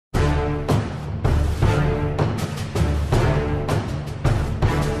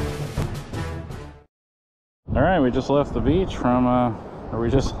All right, we just left the beach from, or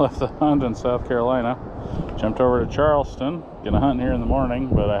we just left the hunt in South Carolina. Jumped over to Charleston, gonna hunt here in the morning,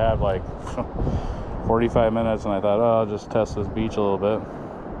 but I had like 45 minutes and I thought, oh, I'll just test this beach a little bit.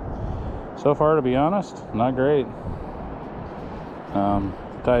 So far, to be honest, not great.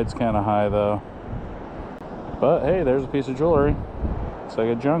 Tide's kind of high though. But hey, there's a piece of jewelry. Looks like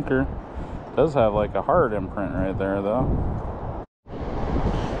a junker. Does have like a hard imprint right there though.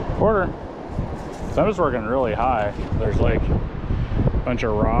 Quarter. So I'm just working really high. There's like a bunch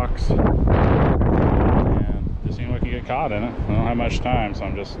of rocks. And just seeing what can get caught in it. I don't have much time, so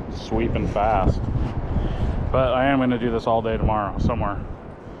I'm just sweeping fast. But I am going to do this all day tomorrow somewhere.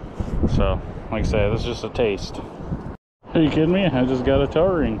 So, like I say, this is just a taste. Are you kidding me? I just got a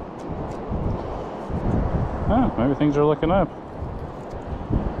toe ring. Huh, maybe things are looking up.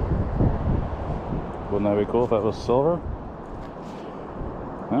 Wouldn't that be cool if that was silver?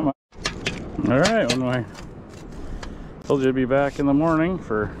 Alright, when I told you to be back in the morning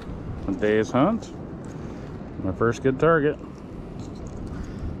for a day's hunt. My first good target.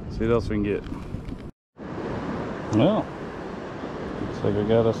 See what else we can get. Well, looks like I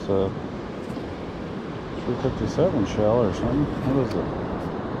got us a 357 shell or something. What is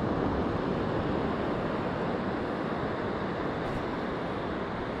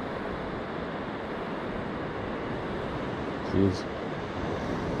it? Jeez.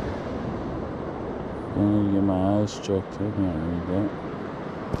 I need to get my eyes checked. I can't read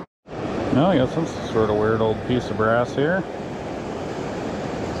that. No, I got some sort of weird old piece of brass here.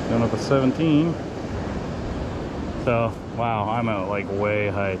 It's going up a 17. So, wow, I'm at like way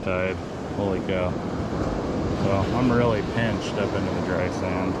high tide. Holy cow. So, I'm really pinched up into the dry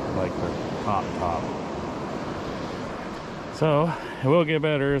sand, like the top. So, it will get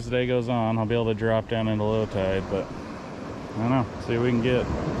better as the day goes on. I'll be able to drop down into low tide, but I don't know. See what we can get.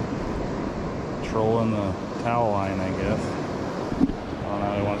 Trolling the towel line, I guess. I don't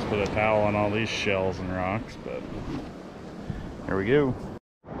know, he wants to put a towel on all these shells and rocks, but here we go.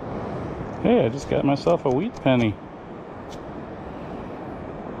 Hey, I just got myself a wheat penny.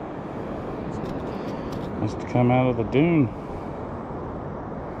 Must have come out of the dune.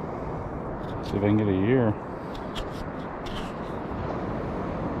 See if I can get a year.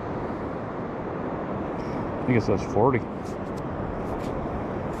 I guess that's 40. I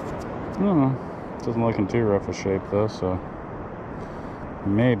don't know. Doesn't look in too rough a shape though, so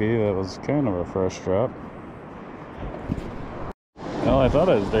maybe that was kind of a fresh drop. Well, I thought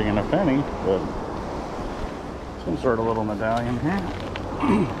I was digging a penny, but some sort of little medallion here.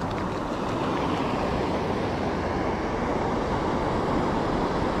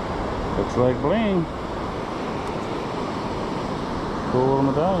 Looks like bling. Cool little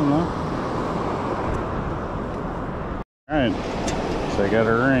medallion though. Alright, so I got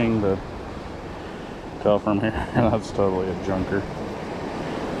a ring, but tell from here that's totally a junker.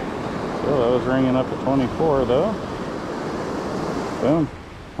 So that was ringing up at 24 though. Boom.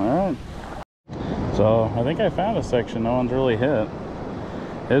 Alright. So I think I found a section no one's really hit.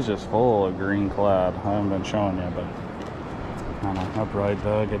 It's just full of green cloud. I haven't been showing you, but I don't know. I probably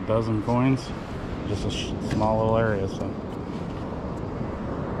dug a dozen coins. Just a small little area, so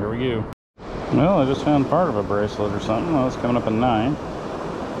here we go. Well, I just found part of a bracelet or something. Well, it's coming up at 9.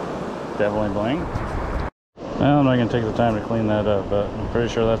 Definitely bling. Well, I'm not going to take the time to clean that up, but I'm pretty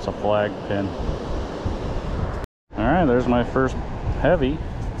sure that's a flag pin. Alright, there's my first heavy.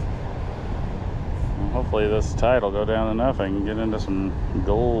 Well, hopefully this tide will go down enough I can get into some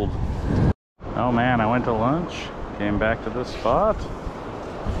gold. Oh man, I went to lunch, came back to this spot.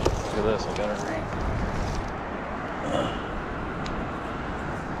 Look at this, I got a ring.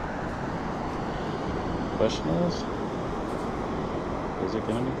 Question is it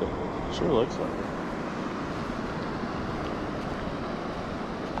going to be good? Sure looks like it.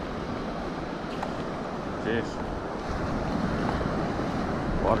 Jeez.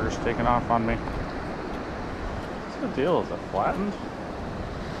 Water's taking off on me. What's the deal? Is it flattened?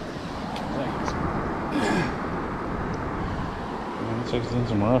 Thanks. Looks like it's in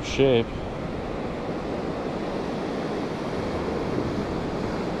some rough shape.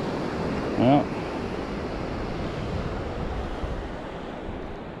 Well.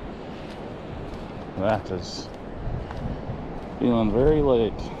 That is feeling very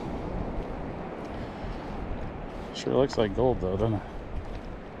late. Sure looks like gold though, doesn't it?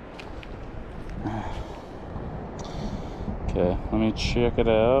 Okay, let me check it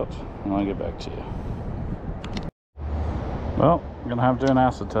out and I'll get back to you. Well, I'm gonna have to do an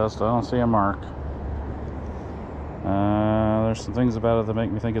acid test. I don't see a mark. There's some things about it that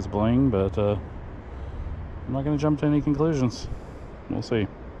make me think it's bling, but I'm not gonna jump to any conclusions. We'll see.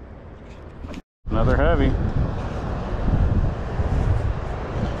 Another heavy.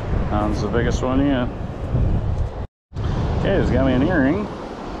 That's the biggest one yet. Okay, he's got me an earring.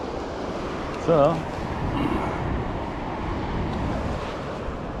 So,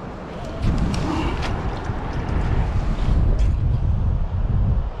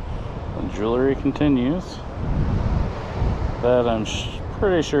 the jewelry continues. That I'm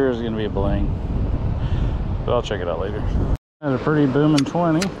pretty sure is going to be a bling, but I'll check it out later. Had a pretty booming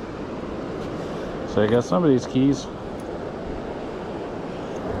 20. So I got some of these keys.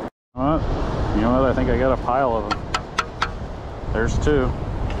 What? You know what? I think I got a pile of them. There's two.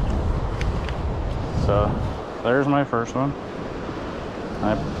 So there's my first one.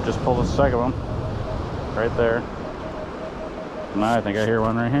 I just pulled the second one right there. Now I think I hear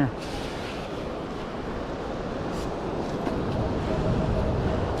one right here.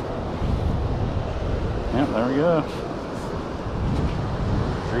 Yep, there we go.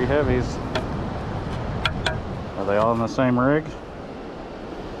 3 heavies. Are they all in the same rig?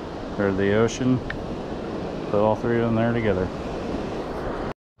 Or the ocean? Put all 3 of them there together.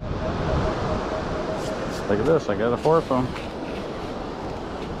 Look at this, I got a 4th one.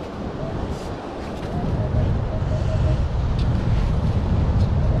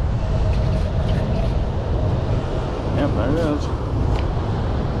 Yep, there it is.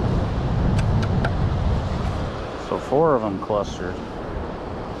 So 4 of them clustered.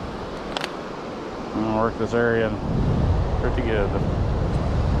 I'm gonna work this area pretty good.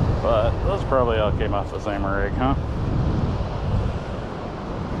 But those probably all came off the same rig, huh?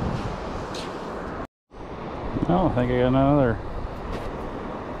 Oh, I think I got another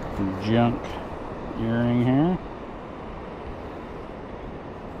junk earring here.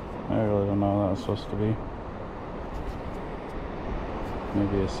 I really don't know what that was supposed to be.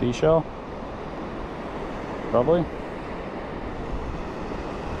 Maybe a seashell? Probably.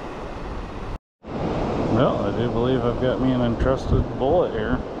 Well, I do believe I've got me an entrusted bullet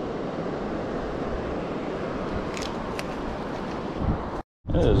here.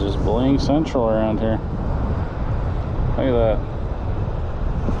 It is just bling central around here. Look at that.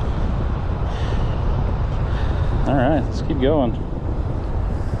 Alright, let's keep going.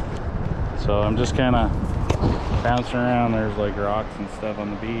 So I'm just kind of bouncing around. There's like rocks and stuff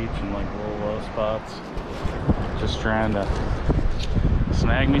on the beach and like little low spots. Just trying to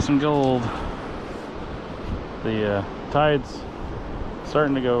snag me some gold. The tide's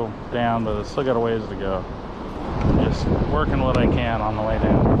starting to go down, but it's still got a ways to go. Just working what I can on the way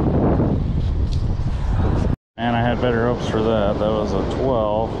down. And I had better hopes for that. That was a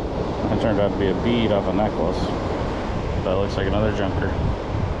 12. It turned out to be a bead off a necklace. That looks like another junker.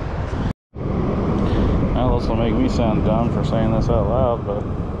 Well, this will make me sound dumb for saying this out loud, but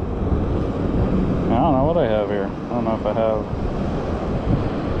I don't know what I have here. I don't know if I have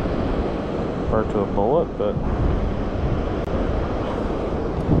part to a bullet, but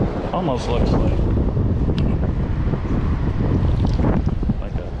almost looks like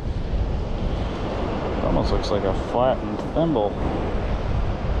almost looks like a flattened thimble.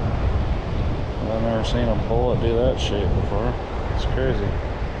 I've never seen a bullet do that shape before. It's crazy.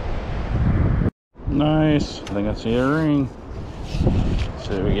 Nice. I think I see a ring. Let's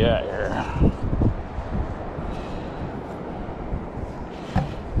see what we got here.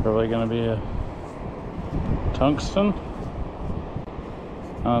 Probably gonna be a tungsten.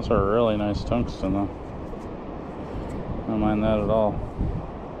 Oh, that's a really nice tungsten though. I don't mind that at all.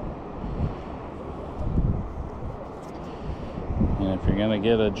 And if you're gonna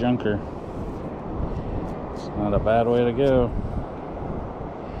get a junker, it's not a bad way to go.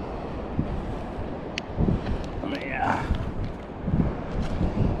 Yeah.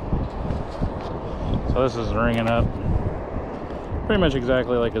 So this is ringing up pretty much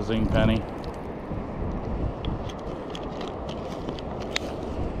exactly like a zing penny.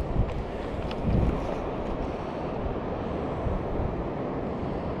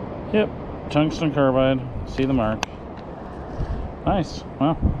 Yep, tungsten carbide. See the mark. Nice.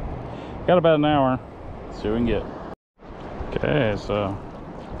 Well, got about an hour. Let's see what we can get. Okay, so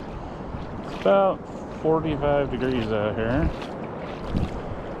it's about 45 degrees out here,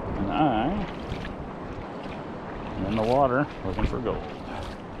 and I am in the water looking for gold.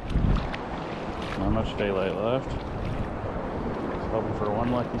 Not much daylight left. Just hoping for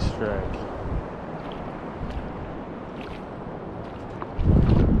one lucky strike.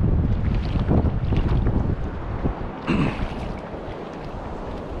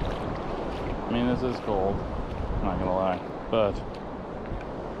 I mean, this is gold, I'm not gonna lie, but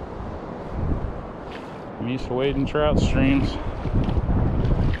I'm used to wading trout streams.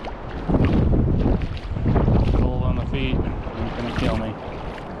 Gold on the feet ain't gonna kill me.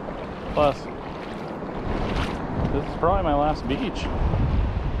 Plus, this is probably my last beach.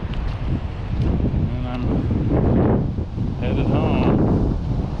 I'm headed home.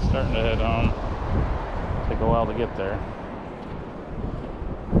 Starting to head home. Take a while to get there.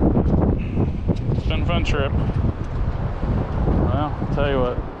 It's been a fun trip. Well, I'll tell you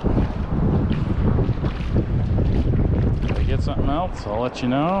what. If I get something else, I'll let you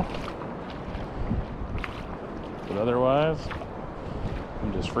know. But otherwise,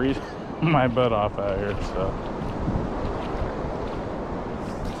 I'm just freezing my butt off out here, so.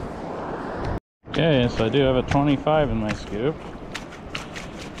 Okay, so I do have a 25 in my scoop.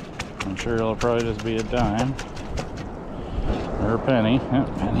 I'm sure it'll probably just be a dime. Or a penny. Yeah,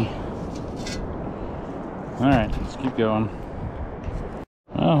 penny. Alright, let's keep going.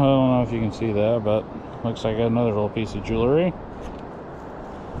 Well, I don't know if you can see that, but looks like I got another little piece of jewelry.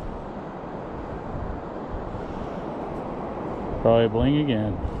 Probably bling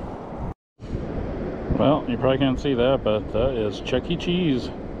again. Well, you probably can't see that, but that is Chuck E. Cheese.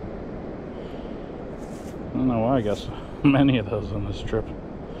 I don't know why I got many of those on this trip.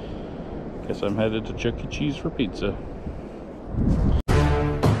 Guess I'm headed to Chuck E. Cheese for pizza.